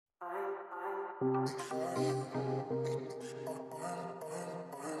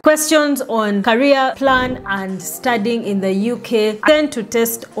Questions on career plan and studying in the UK tend to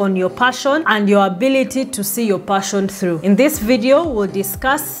test on your passion and your ability to see your passion through. In this video, we'll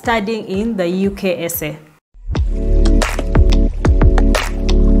discuss studying in the UK essay.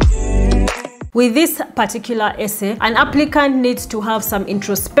 With this particular essay, an applicant needs to have some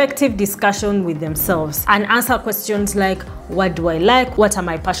introspective discussion with themselves and answer questions like, what do I like? What am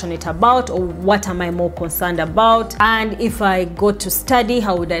I passionate about? Or what am I more concerned about? And if I go to study,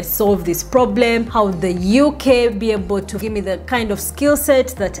 how would I solve this problem? How would the UK be able to give me the kind of skill set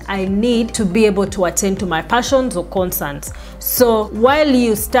that I need to be able to attend to my passions or concerns? So while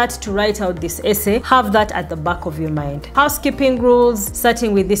you start to write out this essay, have that at the back of your mind. Housekeeping rules.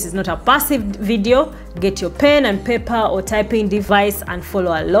 Starting with this is not a passive video. Get your pen and paper or typing device and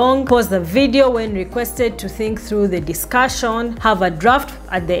follow along. Pause the video when requested to think through the discussion. Have a draft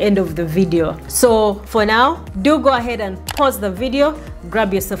at the end of the video. So for now, do go ahead and pause the video,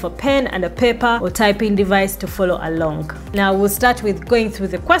 grab yourself a pen and a paper or typing device to follow along. Now we'll start with going through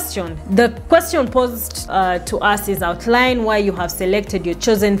the question. The question posed to us is outline why you have selected your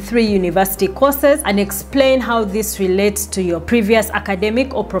chosen 3 university courses and explain how this relates to your previous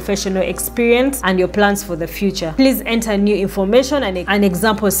academic or professional experience and your plans for the future. Please enter new information and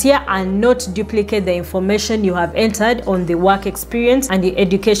examples here and not duplicate the information you have entered on the work experience and the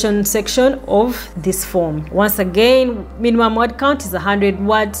education section of this form. Once again, minimum word count is 100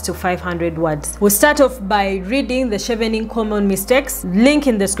 words to 500 words. We'll start off by reading the Chevening common mistakes. Link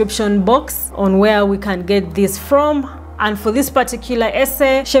in the description box on where we can get this from. And for this particular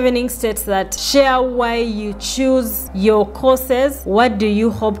essay, Chevening states that share why you choose your courses. What do you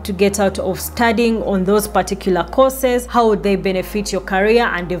hope to get out of studying on those particular courses? How would they benefit your career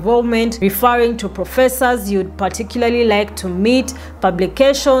and development? Referring to professors you'd particularly like to meet,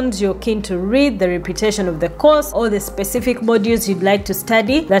 publications you're keen to read, the reputation of the course, or the specific modules you'd like to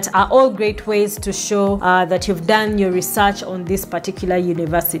study. That are all great ways to show that you've done your research on this particular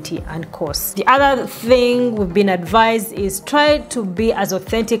university and course. The other thing we've been advised is try to be as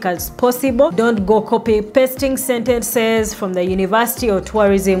authentic as possible. Don't go copy pasting sentences from the university or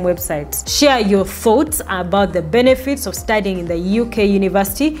tourism websites. Share your thoughts about the benefits of studying in the UK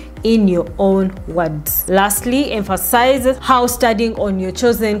university in your own words. Lastly, emphasize how studying on your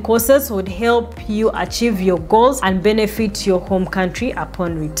chosen courses would help you achieve your goals and benefit your home country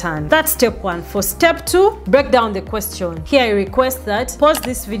upon return. That's step 1. For step 2, break down the question. Here I request that pause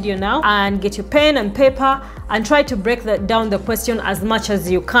this video now and get your pen and paper and try to break down the question as much as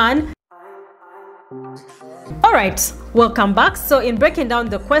you can. Alright, welcome back. So in breaking down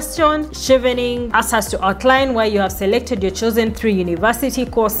the question, Chevening asks us to outline why you have selected your chosen 3 university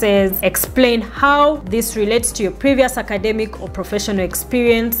courses, explain how this relates to your previous academic or professional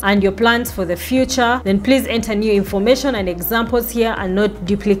experience and your plans for the future. Then please enter new information and examples here and not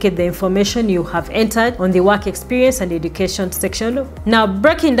duplicate the information you have entered on the work experience and education section. Now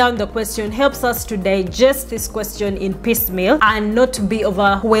breaking down the question helps us to digest this question in piecemeal and not to be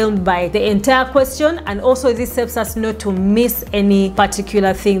overwhelmed by the entire question, and also this helps us not to miss any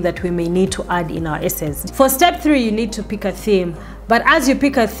particular thing that we may need to add in our essays. For step 3, you need to pick a theme. But as you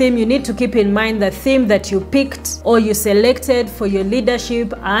pick a theme, you need to keep in mind the theme that you picked or you selected for your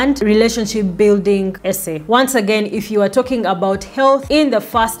leadership and relationship building essay. Once again, if you are talking about health in the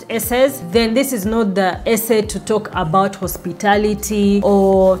first essays, then this is not the essay to talk about hospitality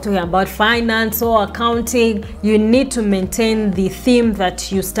or talking about finance or accounting. You need to maintain the theme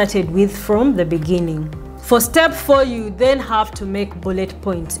that you started with from the beginning. For step 4, you then have to make bullet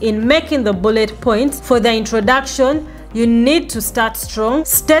points. In making the bullet points for the introduction, you need to start strong.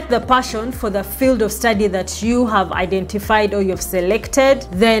 State the passion for the field of study that you have identified or you've selected.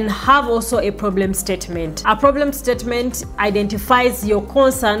 Then have also a problem statement. A problem statement identifies your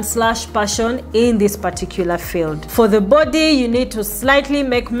concern / passion in this particular field. For the body, you need to slightly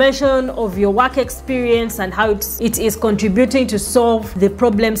make mention of your work experience and how it is contributing to solve the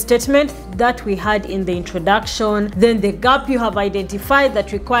problem statement that we had in the introduction. Then the gap you have identified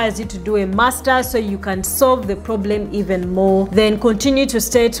that requires you to do a master so you can solve the problem even more. Then continue to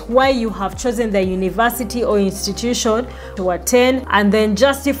state why you have chosen the university or institution to attend, and then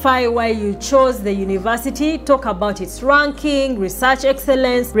justify why you chose the university. Talk about its ranking, research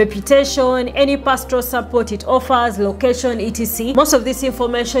excellence, reputation, any pastoral support it offers, location, etc. Most of this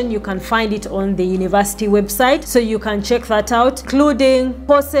information you can find it on the university website, so you can check that out, including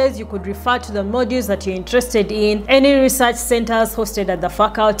courses. You could refer to the modules that you're interested in, any research centers hosted at the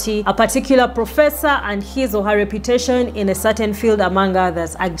faculty, a particular professor and his or her reputation in a certain field, among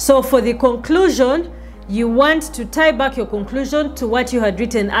others. So for the conclusion, you want to tie back your conclusion to what you had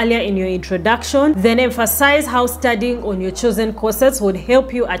written earlier in your introduction, then emphasize how studying on your chosen courses would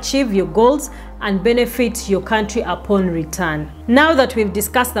help you achieve your goals and benefit your country upon return. Now that we've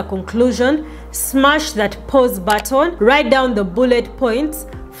discussed the conclusion, smash that pause button, write down the bullet points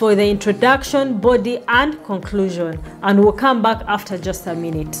for the introduction, body, and conclusion, and we'll come back after just a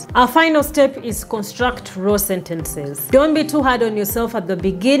minute. Our final step is construct raw sentences. Don't be too hard on yourself at the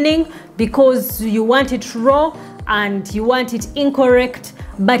beginning because you want it raw and you want it incorrect,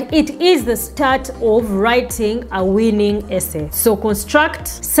 but it is the start of writing a winning essay. So construct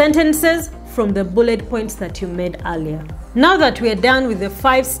sentences from the bullet points that you made earlier. Now that we are done with the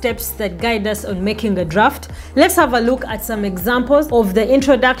 5 steps that guide us on making a draft, let's have a look at some examples of the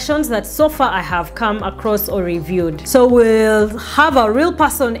introductions that so far I have come across or reviewed. So we'll have a real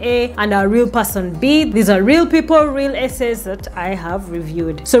person A and a real person B. These are real people, real essays that I have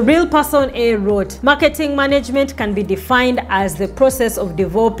reviewed. So real person A wrote, marketing management can be defined as the process of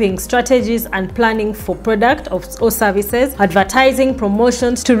developing strategies and planning for product or services, advertising,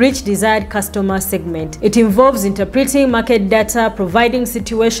 promotions to reach desired customer segment. It involves interpreting market data, providing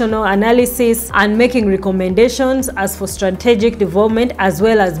situational analysis, and making recommendations as for strategic development, as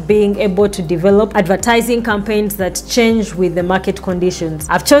well as being able to develop advertising campaigns that change with the market conditions.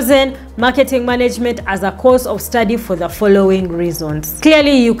 I've chosen marketing management as a course of study for the following reasons.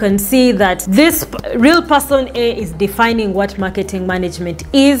 Clearly, you can see that this real person A is defining what marketing management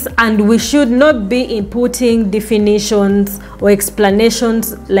is, and we should not be inputting definitions or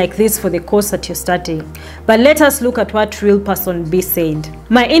explanations like this for the course that you're studying. But let us look at what real person B said.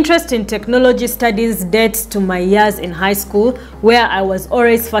 My interest in technology studies dates to my years in high school, where I was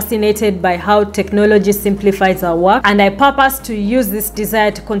always fascinated by how technology simplifies our work, and I purpose to use this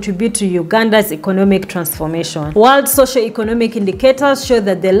desire to contribute to Uganda's economic transformation. World socio-economic indicators show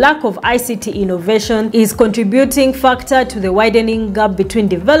that the lack of ICT innovation is a contributing factor to the widening gap between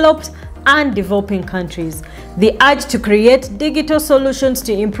developed and developing countries. The urge to create digital solutions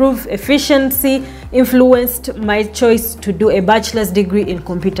to improve efficiency influenced my choice to do a bachelor's degree in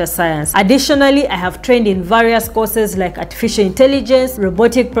computer science. Additionally, I have trained in various courses like artificial intelligence,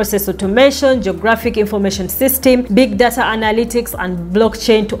 robotic process automation, geographic information system, big data analytics, and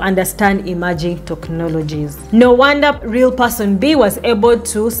blockchain to understand emerging technologies. No wonder real person B was able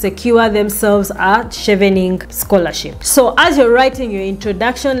to secure themselves a Chevening scholarship. So as you're writing your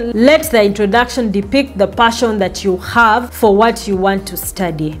introduction, let the introduction depict the passion that you have for what you want to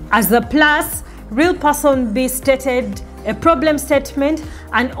study. As the plus, real person B stated a problem statement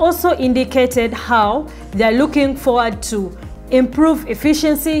and also indicated how they're looking forward to improve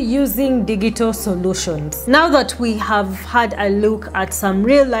efficiency using digital solutions. Now that we have had a look at some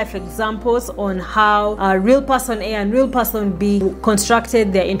real life examples on how real person A and real person B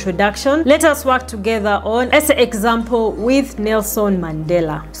constructed their introduction, let us work together on essay example with Nelson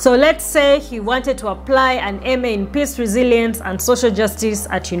Mandela. So let's say he wanted to apply an MA in Peace, Resilience and Social Justice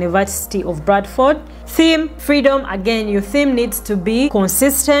at University of Bradford. Theme, freedom. Again, your theme needs to be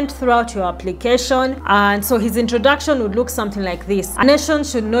consistent throughout your application, and so his introduction would look something like this. A nation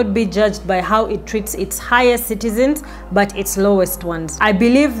should not be judged by how it treats its highest citizens, but its lowest ones. I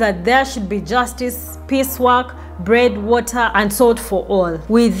believe that there should be justice, peace work, bread, water, and salt for all.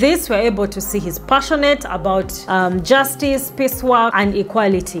 With this, we're able to see he's passionate about justice, peace work, and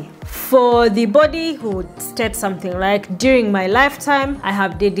equality. For the body, who would state something like, during my lifetime, I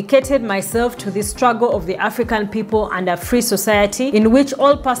have dedicated myself to the struggle of the African people and a free society in which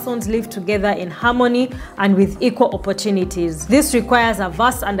all persons live together in harmony and with equal opportunities. This requires a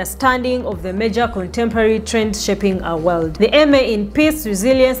vast understanding of the major contemporary trends shaping our world. The MA in Peace,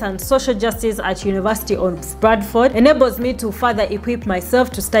 Resilience and Social Justice at University of Bradford enables me to further equip myself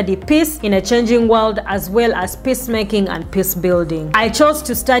to study peace in a changing world, as well as peacemaking and peace building. I chose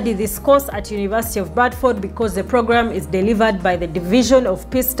to study this course at University of Bradford because the program is delivered by the Division of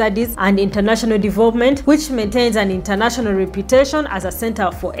Peace Studies and International Development, which maintains an international reputation as a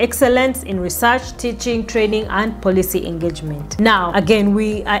center for excellence in research, teaching, training, and policy engagement. Now, again,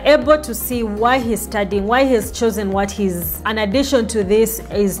 we are able to see why he's studying, why he's chosen what he's. An addition to this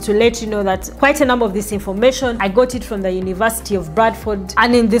is to let you know that quite a number of this information, I got it from the University of Bradford.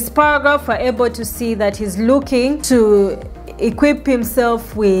 And in this paragraph, we're able to see that he's looking to equip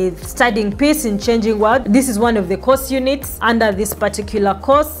himself with studying peace in changing world. This is one of the course units under this particular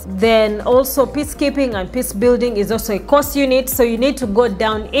course. Then also peacekeeping and peace building is also a course unit, so you need to go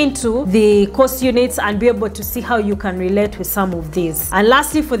down into the course units and be able to see how you can relate with some of these. And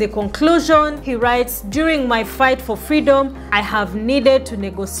lastly, for the conclusion, he writes, during my fight for freedom, I have needed to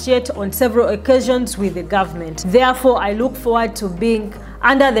negotiate on several occasions with the government. Therefore, I look forward to being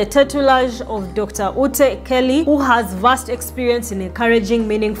under the tutelage of Dr. Ute Kelly, who has vast experience in encouraging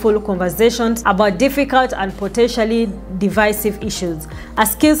meaningful conversations about difficult and potentially divisive issues, a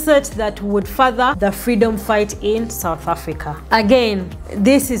skill set that would further the freedom fight in South Africa. Again,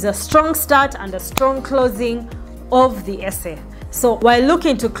 this is a strong start and a strong closing of the essay. So while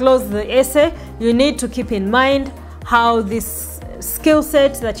looking to close the essay, you need to keep in mind how this skill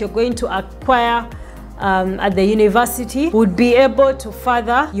set that you're going to acquire at the university would be able to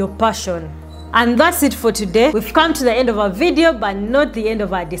further your passion. And that's it for today. We've come to the end of our video, but not the end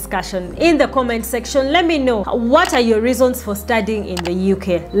of our discussion. In the comment section, let me know, what are your reasons for studying in the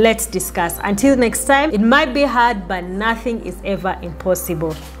UK? Let's discuss. Until next time, it might be hard, but nothing is ever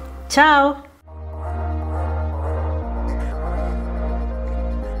impossible. Ciao!